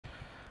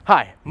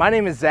Hi, my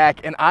name is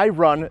Zach and I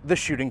run the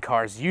Shooting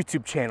Cars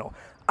YouTube channel.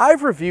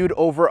 I've reviewed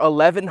over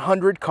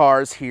 1,100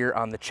 cars here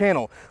on the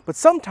channel, but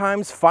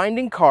sometimes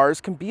finding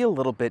cars can be a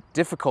little bit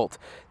difficult.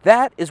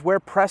 That is where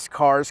press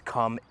cars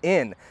come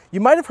in. You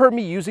might have heard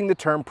me using the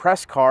term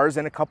press cars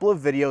in a couple of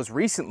videos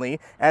recently,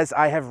 as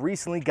I have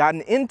recently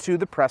gotten into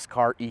the press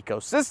car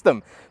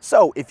ecosystem.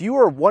 So if you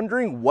are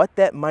wondering what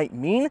that might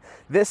mean,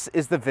 this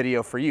is the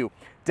video for you.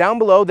 Down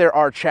below there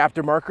are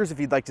chapter markers if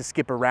you'd like to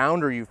skip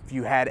around, or if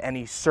you had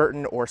any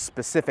certain or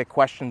specific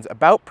questions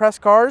about press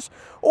cars,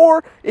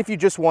 or if you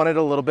just wanted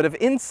a little bit of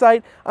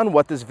insight on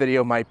what this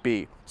video might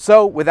be.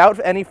 So without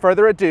any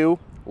further ado,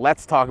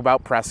 let's talk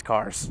about press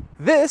cars.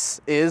 This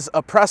is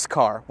a press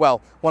car.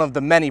 Well, one of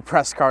the many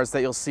press cars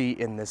that you'll see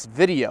in this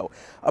video.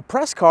 A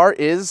press car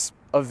is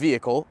a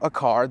vehicle, a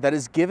car that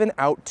is given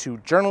out to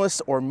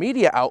journalists or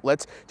media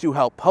outlets to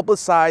help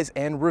publicize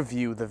and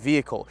review the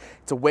vehicle.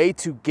 It's a way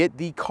to get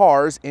the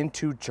cars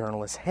into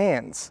journalists'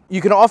 hands.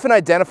 You can often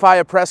identify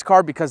a press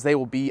car because they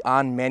will be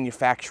on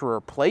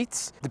manufacturer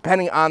plates.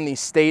 Depending on the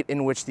state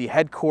in which the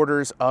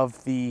headquarters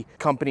of the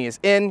company is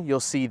in, you'll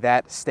see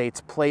that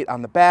state's plate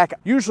on the back,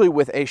 usually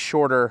with a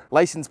shorter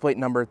license plate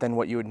number than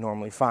what you would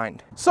normally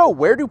find. So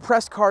where do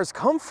press cars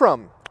come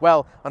from?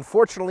 Well,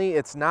 unfortunately,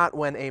 it's not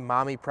when a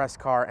mommy press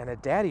car and a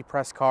daddy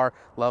press car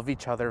love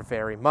each other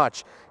very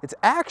much. It's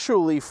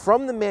actually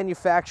from the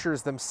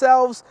manufacturers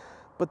themselves,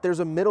 but there's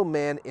a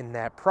middleman in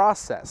that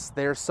process.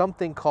 There's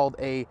something called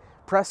a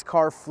press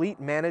car fleet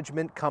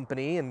management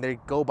company, and they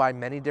go by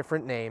many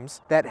different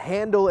names, that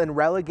handle and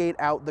relegate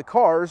out the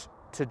cars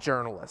to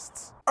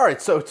journalists. All right,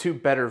 so to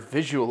better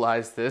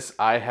visualize this,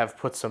 I have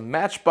put some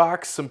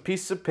Matchbox, some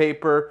pieces of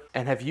paper,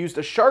 and have used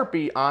a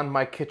Sharpie on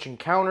my kitchen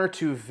counter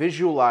to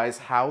visualize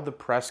how the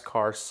press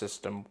car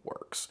system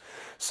works.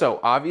 So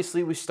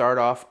obviously we start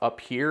off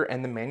up here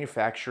and the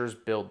manufacturers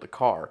build the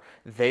car.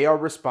 They are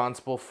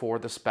responsible for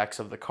the specs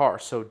of the car.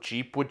 So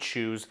Jeep would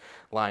choose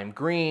lime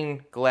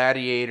green,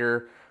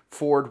 Gladiator,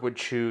 Ford would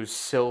choose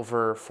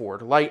silver,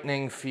 Ford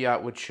Lightning,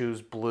 Fiat would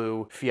choose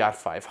blue, Fiat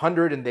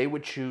 500, and they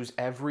would choose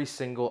every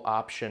single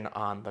option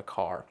on the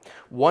car.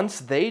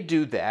 Once they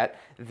do that,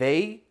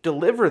 they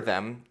deliver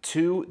them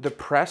to the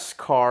press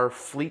car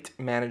fleet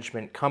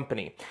management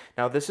company.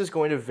 Now, this is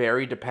going to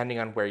vary depending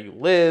on where you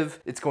live.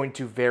 It's going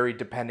to vary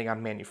depending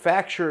on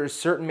manufacturers.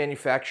 Certain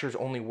manufacturers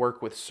only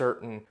work with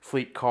certain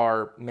fleet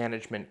car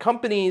management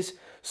companies.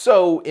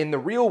 So in the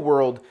real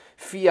world,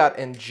 Fiat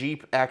and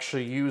Jeep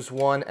actually use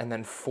one, and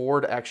then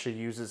Ford actually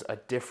uses a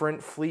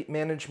different fleet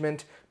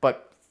management.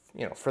 But,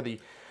 you know, for the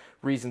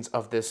reasons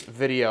of this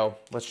video,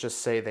 let's just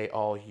say they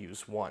all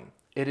use one.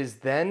 It is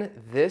then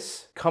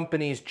this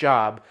company's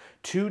job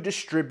to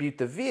distribute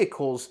the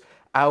vehicles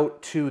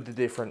out to the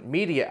different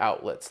media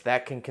outlets.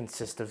 That can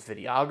consist of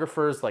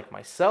videographers like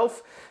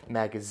myself,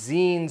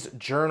 magazines,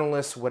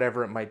 journalists,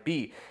 whatever it might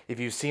be. If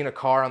you've seen a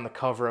car on the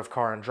cover of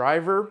Car and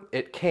Driver,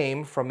 it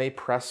came from a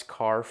press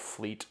car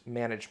fleet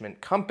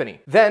management company.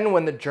 Then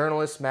when the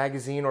journalist,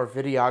 magazine, or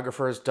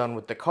videographer is done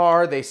with the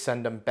car, they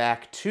send them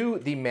back to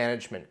the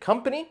management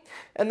company,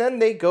 and then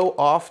they go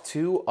off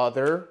to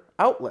other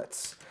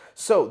outlets.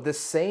 So the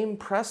same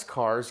press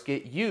cars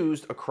get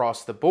used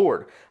across the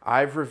board.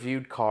 I've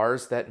reviewed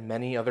cars that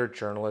many other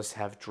journalists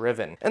have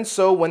driven. And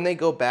so when they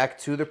go back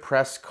to the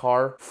press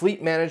car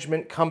fleet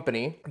management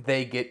company,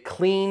 they get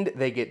cleaned,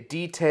 they get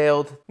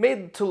detailed,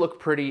 made to look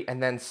pretty,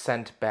 and then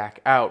sent back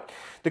out.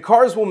 The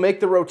cars will make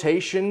the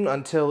rotation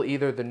until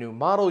either the new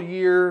model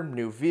year,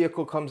 new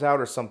vehicle comes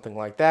out, or something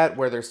like that,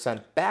 where they're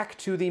sent back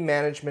to the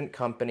management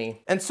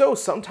company. And so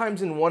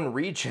sometimes in one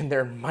region,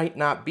 there might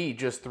not be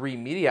just 3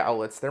 media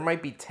outlets. There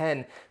might be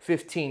 10,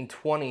 15,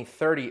 20,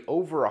 30,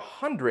 over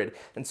 100.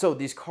 And so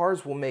these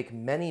cars will make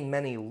many,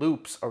 many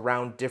loops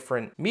around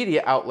different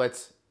media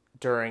outlets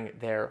during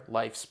their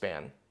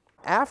lifespan.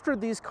 After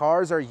these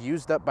cars are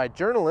used up by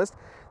journalists,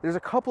 there's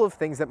a couple of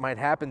things that might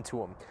happen to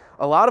them.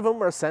 A lot of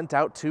them are sent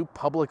out to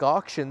public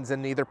auctions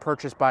and either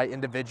purchased by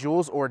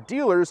individuals or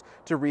dealers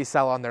to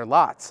resell on their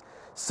lots.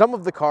 Some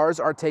of the cars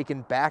are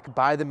taken back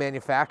by the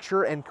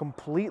manufacturer and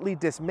completely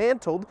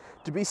dismantled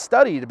to be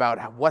studied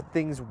about what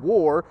things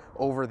wore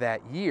over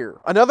that year.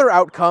 Another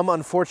outcome,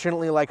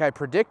 unfortunately, like I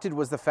predicted,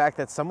 was the fact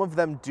that some of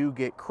them do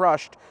get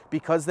crushed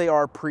because they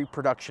are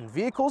pre-production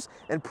vehicles,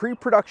 and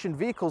pre-production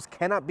vehicles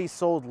cannot be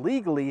sold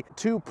legally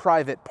to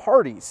private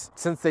parties.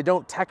 Since they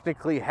don't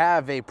technically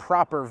have a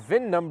proper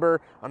VIN number,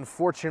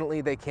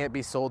 unfortunately, they can't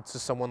be sold to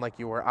someone like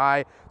you or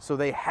I, so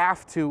they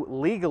have to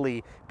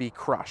legally be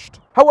crushed.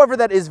 However,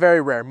 that is very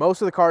rare.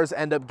 Most of the cars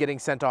end up getting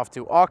sent off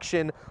to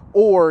auction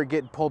or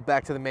get pulled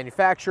back to the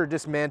manufacturer,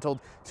 dismantled,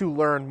 to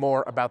learn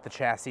more about the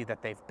chassis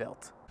that they've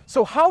built.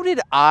 So how did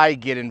I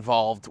get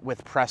involved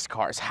with press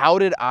cars? How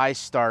did I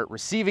start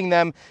receiving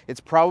them?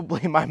 It's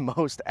probably my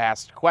most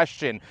asked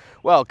question.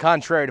 Well,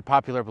 contrary to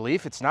popular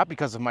belief, it's not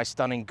because of my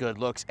stunning good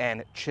looks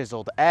and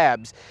chiseled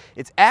abs.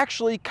 It's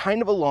actually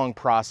kind of a long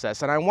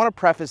process, and I want to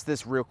preface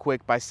this real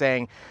quick by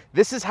saying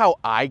this is how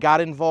I got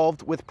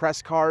involved with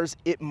press cars.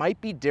 It might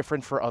be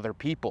different for other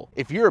people.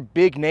 If you're a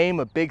big name,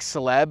 a big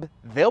celeb,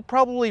 they'll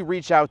probably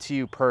reach out to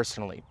you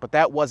personally, but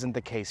that wasn't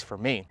the case for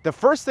me. The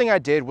first thing I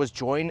did was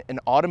join an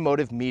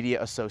automotive media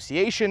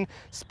association,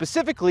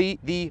 specifically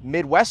the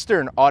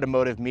Midwestern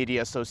Automotive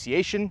Media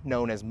Association,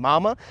 known as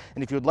MAMA.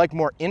 And if you would like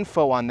more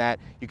info on that,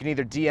 you can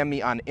either DM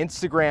me on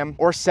Instagram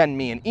or send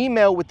me an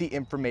email with the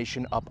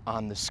information up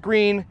on the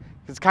screen.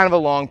 It's kind of a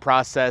long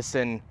process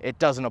and it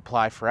doesn't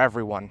apply for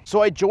everyone.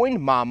 So I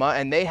joined MAMA,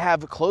 and they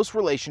have close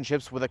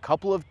relationships with a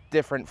couple of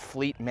different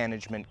fleet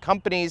management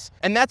companies,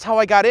 and that's how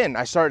I got in.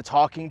 I started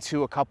talking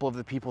to a couple of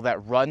the people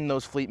that run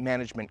those fleet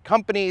management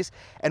companies,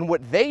 and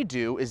what they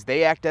do is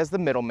they act as the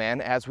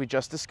middleman, as we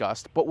just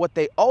discussed, but what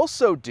they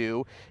also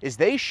do is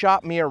they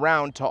shop me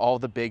around to all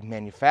the big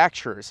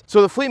manufacturers.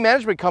 So the fleet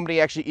management company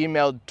actually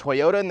emailed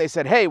Toyota and they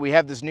said, hey, we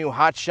have this new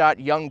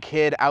hotshot young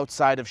kid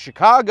outside of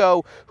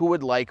Chicago who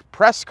would like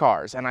press cars.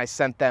 And I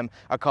sent them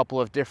a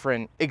couple of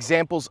different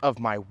examples of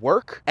my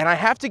work, and I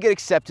have to get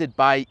accepted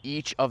by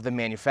each of the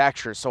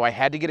manufacturers. So I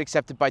had to get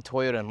accepted by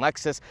Toyota and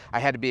Lexus. I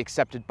had to be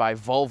accepted by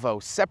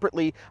Volvo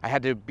separately. I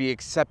had to be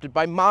accepted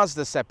by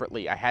Mazda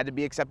separately. I had to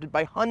be accepted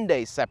by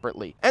Hyundai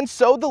separately. And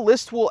so the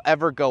list will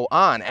ever go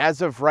on.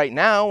 As of right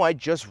now, I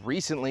just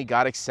recently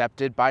got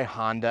accepted by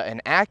Honda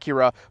and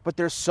Acura, but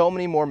there's so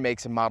many more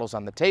makes and models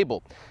on the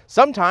table.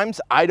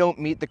 Sometimes I don't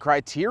meet the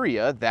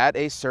criteria that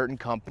a certain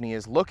company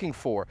is looking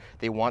for.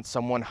 They want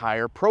someone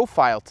higher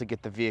profile to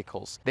get the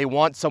vehicles. They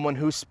want someone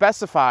who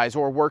specifies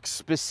or works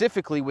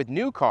specifically with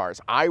new cars.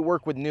 I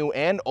work with new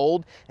and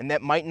old, and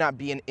that might not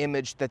be an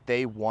image that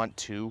they want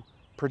to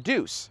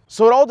produce.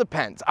 So it all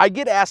depends. I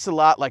get asked a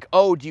lot like,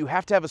 oh, do you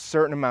have to have a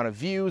certain amount of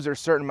views or a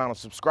certain amount of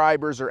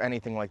subscribers or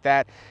anything like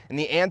that? And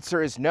the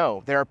answer is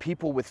no. There are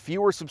people with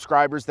fewer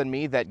subscribers than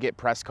me that get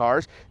press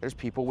cars. There's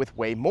people with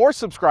way more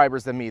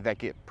subscribers than me that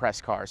get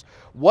press cars.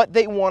 What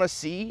they want to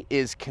see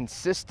is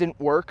consistent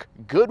work,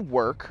 good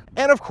work,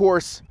 and of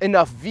course,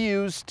 enough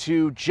views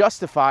to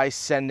justify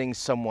sending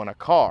someone a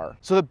car.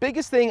 So the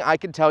biggest thing I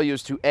can tell you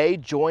is to A,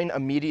 join a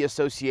media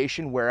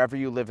association wherever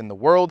you live in the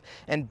world,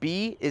 and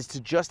B, is to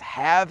just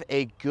have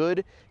a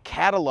good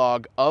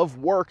catalog of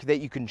work that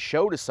you can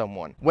show to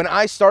someone. When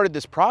I started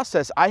this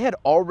process, I had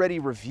already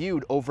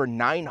reviewed over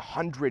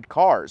 900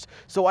 cars.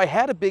 So I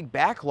had a big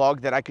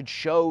backlog that I could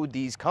show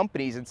these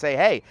companies and say,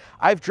 hey,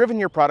 I've driven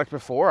your product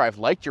before, I've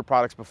liked your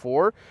products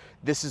before,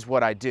 this is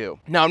what I do.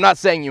 Now, I'm not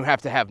saying you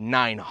have to have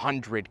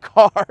 900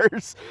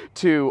 cars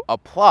to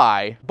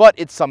apply, but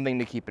it's something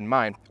to keep in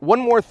mind.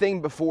 One more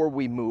thing before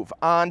we move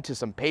on to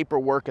some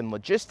paperwork and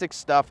logistics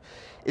stuff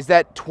is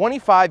that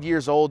 25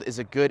 years old is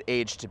a good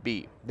age to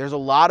be. There's a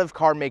lot of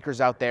car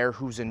makers out there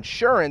whose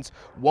insurance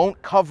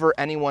won't cover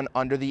anyone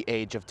under the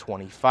age of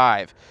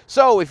 25.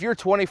 So if you're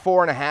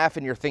 24 and a half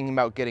and you're thinking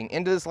about getting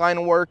into this line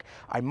of work,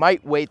 I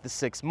might wait the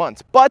 6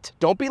 months. But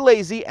don't be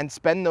lazy and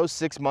spend those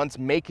 6 months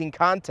making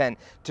content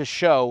to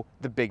show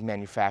the big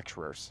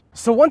manufacturers.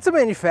 So once a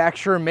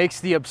manufacturer makes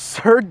the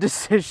absurd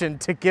decision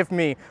to give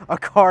me a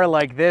car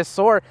like this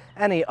or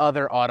any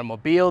other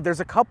automobile,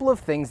 there's a couple of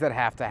things that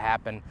have to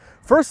happen.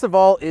 First of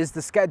all is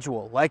the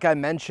schedule. Like I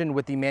mentioned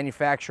with the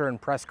manufacturer and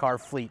press car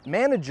fleet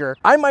manager,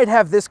 I might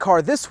have this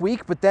car this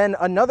week, but then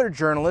another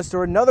journalist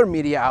or another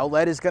media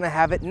outlet is going to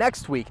have it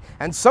next week,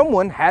 and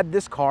someone had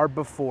this car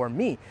before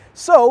me.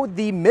 So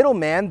the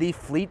middleman, the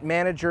fleet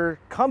manager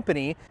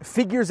company,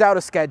 figures out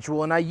a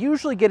schedule, and I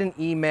usually get an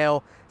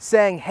email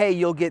saying, hey,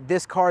 you'll get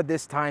this car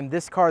this time,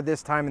 this car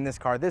this time, and this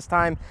car this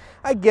time.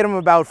 I get them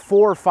about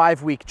 4 or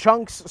 5 week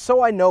chunks,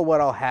 so I know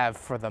what I'll have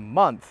for the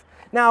month.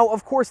 Now,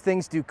 of course,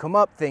 things do come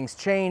up, things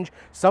change.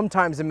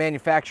 Sometimes the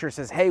manufacturer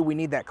says, hey, we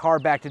need that car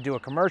back to do a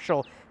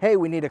commercial. Hey,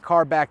 we need a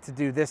car back to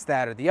do this,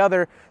 that, or the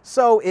other.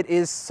 So it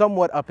is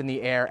somewhat up in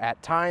the air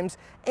at times.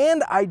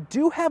 And I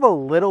do have a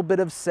little bit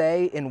of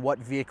say in what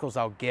vehicles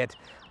I'll get.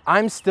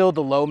 I'm still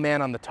the low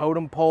man on the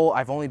totem pole.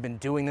 I've only been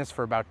doing this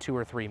for about 2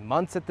 or 3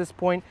 months at this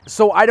point.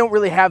 So I don't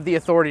really have the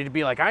authority to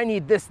be like, I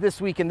need this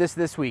week and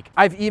this week.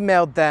 I've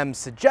emailed them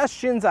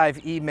suggestions. I've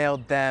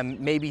emailed them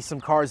maybe some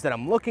cars that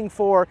I'm looking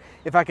for,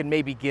 if I could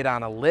maybe get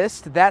on a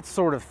list, that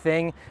sort of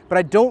thing. But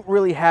I don't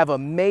really have a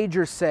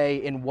major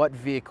say in what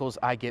vehicles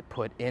I get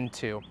put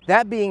into.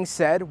 That being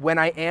said, when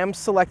I am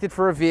selected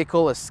for a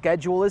vehicle, a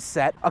schedule is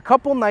set. A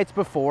couple nights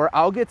before,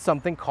 I'll get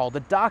something called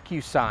a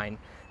DocuSign.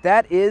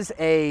 That is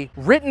a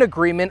written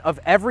agreement of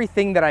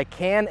everything that I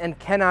can and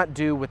cannot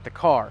do with the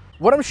car.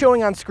 What I'm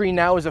showing on screen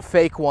now is a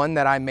fake one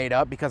that I made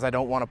up because I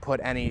don't want to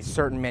put any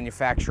certain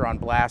manufacturer on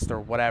blast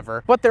or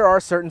whatever, but there are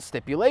certain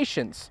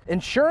stipulations.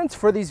 Insurance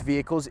for these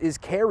vehicles is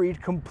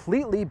carried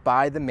completely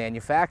by the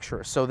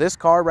manufacturer. So this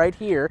car right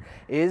here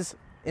is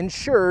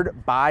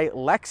insured by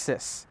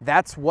Lexus.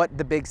 That's what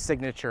the big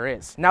signature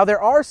is. Now,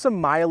 there are some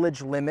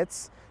mileage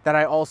limits that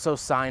I also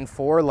sign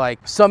for. Like,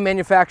 some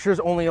manufacturers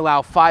only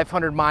allow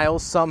 500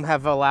 miles, some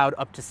have allowed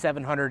up to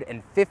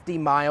 750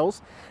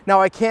 miles.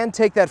 Now, I can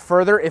take that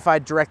further if I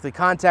directly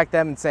contact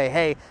them and say,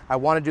 hey, I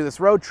want to do this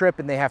road trip,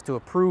 and they have to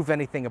approve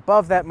anything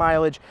above that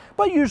mileage,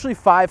 but usually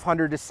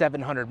 500 to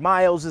 700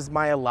 miles is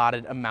my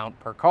allotted amount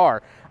per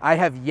car. I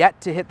have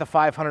yet to hit the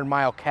 500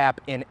 mile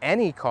cap in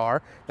any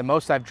car. The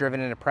most I've driven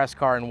in a press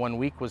car in 1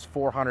 week was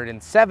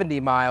 470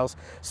 miles,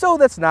 so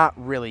that's not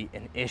really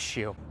an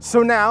issue.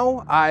 So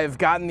now I've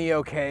gotten the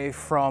okay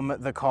from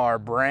the car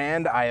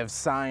brand. I have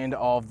signed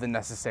all of the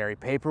necessary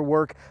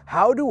paperwork.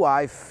 How do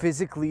I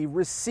physically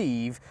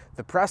receive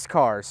the press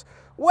cars?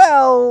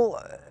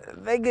 Well,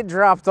 they get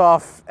dropped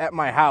off at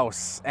my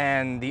house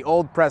and the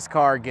old press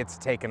car gets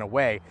taken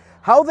away.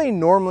 How they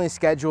normally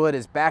schedule it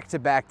is back to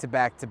back to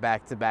back to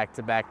back to back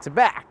to back to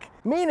back.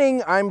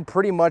 Meaning I'm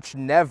pretty much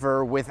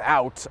never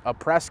without a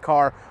press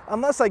car.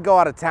 Unless I go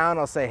out of town,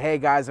 I'll say, hey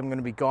guys, I'm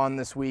gonna be gone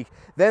this week.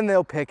 Then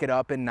they'll pick it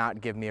up and not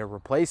give me a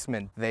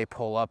replacement. They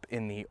pull up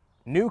in the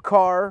new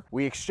car,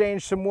 we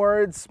exchange some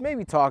words,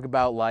 maybe talk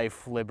about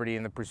life, liberty,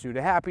 and the pursuit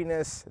of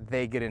happiness.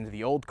 They get into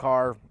the old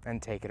car and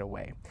take it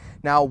away.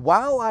 Now,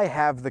 while I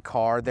have the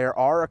car, there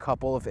are a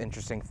couple of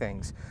interesting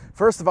things.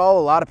 First of all,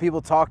 a lot of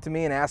people talk to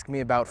me and ask me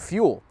about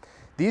fuel.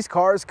 These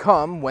cars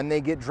come, when they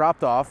get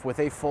dropped off, with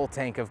a full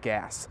tank of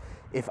gas.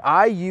 If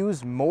I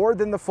use more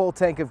than the full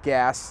tank of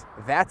gas,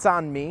 that's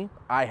on me.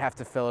 I have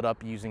to fill it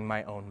up using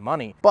my own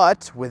money.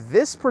 But with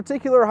this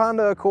particular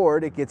Honda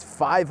Accord, it gets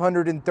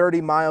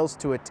 530 miles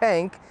to a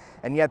tank,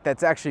 and yet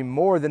that's actually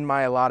more than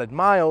my allotted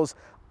miles.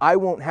 I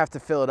won't have to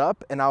fill it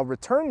up, and I'll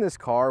return this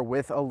car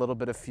with a little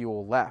bit of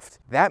fuel left.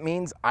 That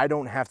means I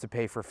don't have to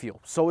pay for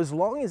fuel. So as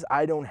long as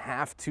I don't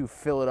have to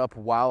fill it up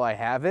while I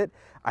have it,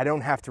 I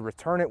don't have to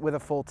return it with a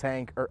full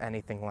tank or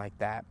anything like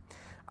that.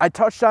 I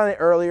touched on it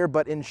earlier,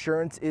 but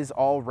insurance is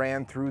all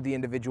ran through the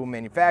individual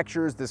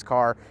manufacturers. This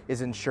car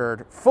is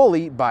insured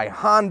fully by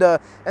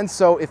Honda, and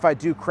so if I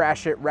do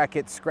crash it, wreck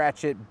it,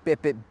 scratch it,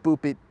 bip it,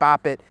 boop it,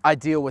 bop it, I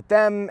deal with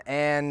them,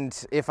 and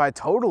if I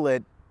total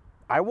it,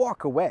 I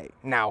walk away.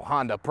 Now,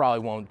 Honda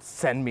probably won't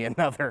send me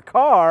another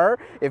car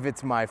if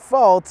it's my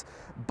fault,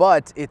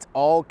 but it's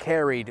all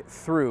carried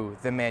through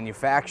the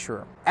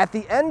manufacturer. At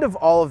the end of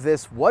all of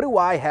this, what do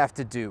I have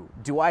to do?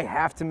 Do I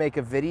have to make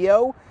a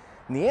video?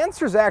 And the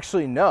answer is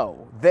actually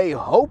no. They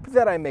hope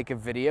that I make a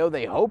video,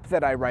 they hope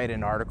that I write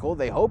an article,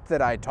 they hope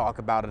that I talk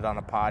about it on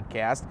a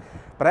podcast,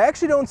 but I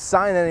actually don't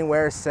sign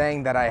anywhere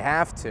saying that I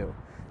have to.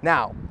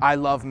 Now, I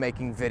love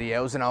making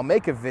videos, and I'll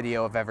make a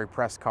video of every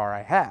press car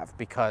I have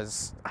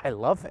because I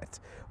love it.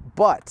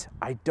 But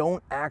I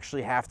don't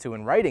actually have to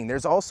in writing.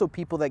 There's also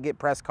people that get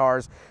press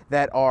cars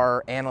that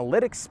are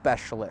analytics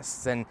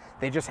specialists, and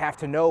they just have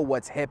to know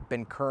what's hip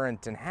and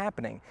current and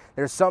happening.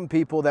 There's some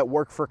people that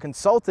work for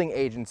consulting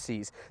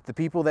agencies, the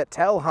people that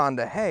tell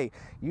Honda, hey,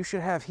 you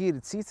should have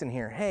heated seats in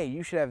here. Hey,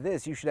 you should have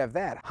this, you should have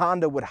that.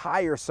 Honda would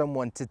hire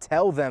someone to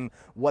tell them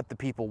what the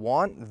people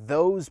want.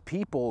 Those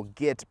people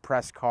get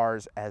press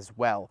cars as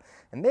well.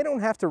 And they don't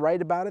have to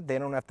write about it, they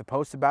don't have to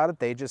post about it,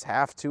 they just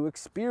have to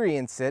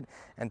experience it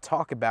and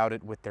talk about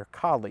it with their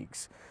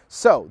colleagues.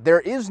 So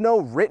there is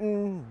no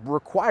written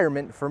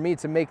requirement for me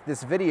to make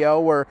this video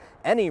or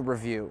any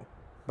review,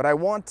 but I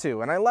want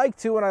to, and I like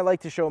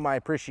to show my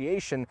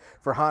appreciation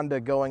for Honda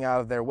going out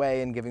of their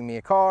way and giving me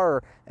a car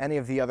or any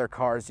of the other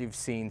cars you've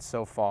seen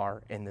so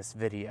far in this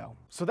video.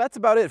 So that's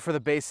about it for the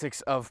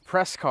basics of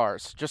press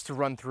cars. Just to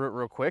run through it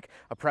real quick,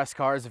 a press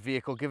car is a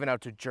vehicle given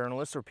out to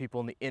journalists or people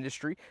in the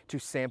industry to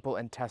sample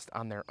and test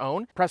on their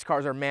own. Press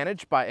cars are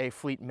managed by a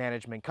fleet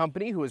management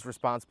company who is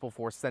responsible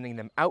for sending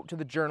them out to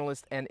the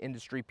journalists and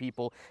industry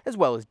people, as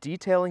well as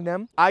detailing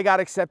them. I got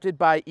accepted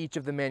by each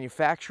of the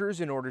manufacturers.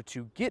 In order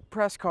to get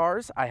press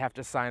cars, I have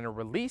to sign a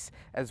release,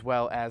 as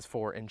well as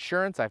for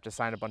insurance. I have to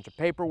sign a bunch of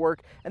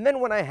paperwork, and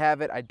then when I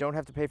have it, I don't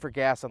have to pay for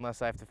gas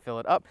unless I have to fill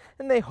it up,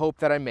 and they hope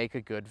that I make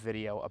a good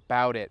video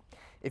about it.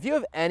 If you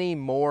have any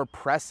more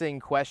pressing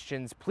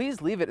questions,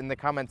 please leave it in the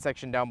comment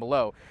section down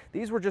below.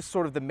 These were just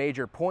sort of the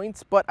major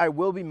points, but I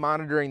will be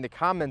monitoring the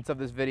comments of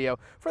this video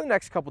for the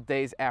next couple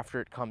days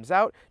after it comes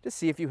out to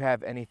see if you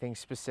have anything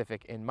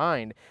specific in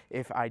mind.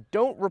 If I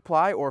don't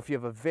reply, or if you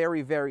have a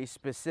very, very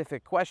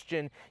specific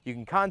question, you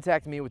can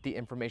contact me with the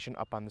information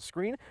up on the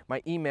screen.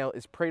 My email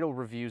is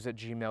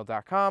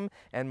pradelreviews@gmail.com,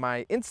 and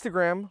my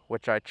Instagram,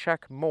 which I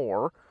check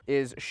more,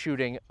 is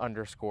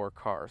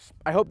shooting_cars.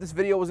 I hope this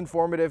video was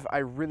informative. I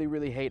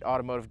really hate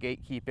automotive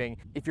gatekeeping.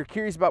 If you're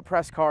curious about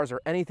press cars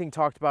or anything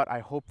talked about, I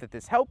hope that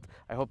this helped.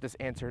 I hope this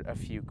answered a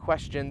few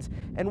questions.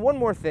 And one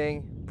more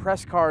thing,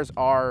 press cars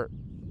are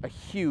a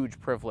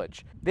huge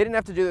privilege. They didn't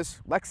have to do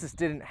this. Lexus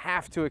didn't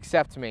have to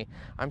accept me.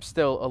 I'm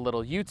still a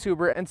little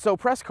YouTuber, and so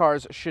press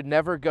cars should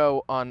never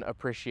go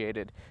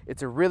unappreciated.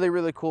 It's a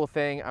really cool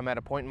thing. I'm at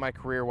a point in my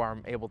career where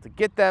I'm able to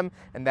get them,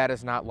 and that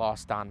is not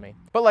lost on me.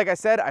 But like I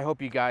said, I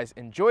hope you guys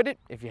enjoyed it.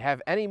 If you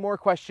have any more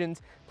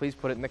questions, please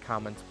put it in the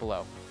comments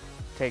below.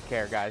 Take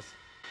care, guys.